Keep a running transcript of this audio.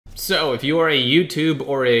So, if you are a YouTube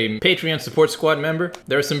or a Patreon support squad member,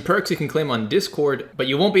 there are some perks you can claim on Discord, but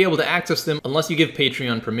you won't be able to access them unless you give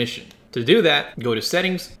Patreon permission. To do that, go to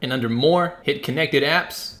Settings, and under More, hit Connected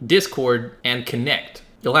Apps, Discord, and Connect.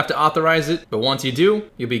 You'll have to authorize it, but once you do,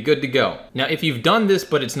 you'll be good to go. Now, if you've done this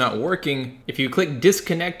but it's not working, if you click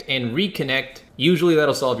Disconnect and Reconnect, usually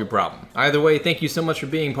that'll solve your problem. Either way, thank you so much for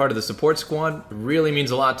being part of the support squad. It really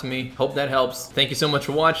means a lot to me. Hope that helps. Thank you so much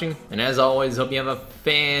for watching, and as always, hope you have a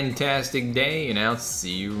fantastic day, and I'll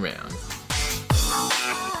see you around.